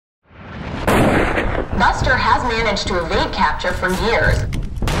Buster has managed to evade capture for years.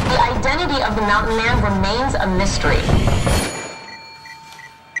 The identity of the mountain man remains a mystery.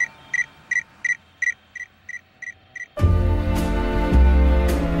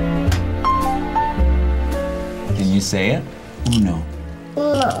 Can you say it? Uno.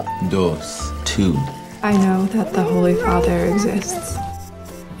 Dos. Two. I know that the Holy Father exists,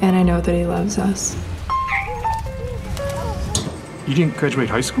 and I know that he loves us. You didn't graduate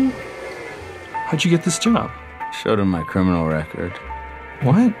high school? How'd you get this job? Showed him my criminal record.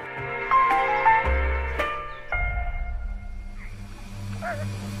 What?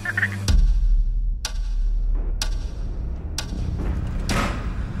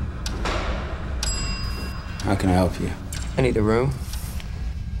 How can I help you? I need a room.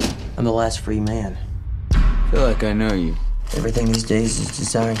 I'm the last free man. I feel like I know you. Everything these days is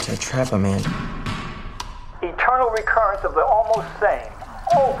designed to trap a man. Eternal recurrence of the almost same,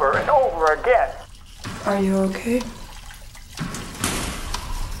 over and over again. Are you okay?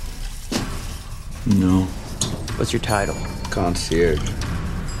 No. What's your title? Concierge.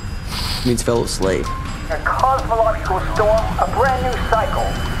 Means fellow slave. A cosmological storm, a brand new cycle.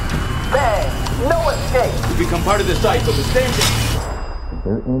 Bang! No escape! You become part of the cycle, the same thing. Is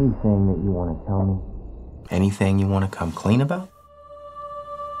there anything that you want to tell me? Anything you want to come clean about?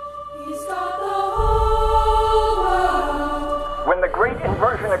 When the great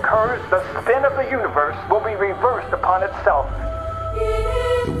inversion occurs, the spin of the universe will be reversed upon itself.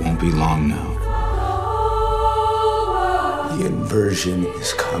 It won't be long now. The inversion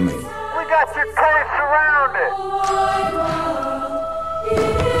is coming. We got your place surrounded!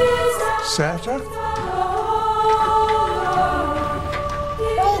 Santa?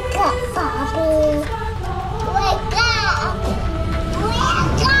 Wake up, Bobby.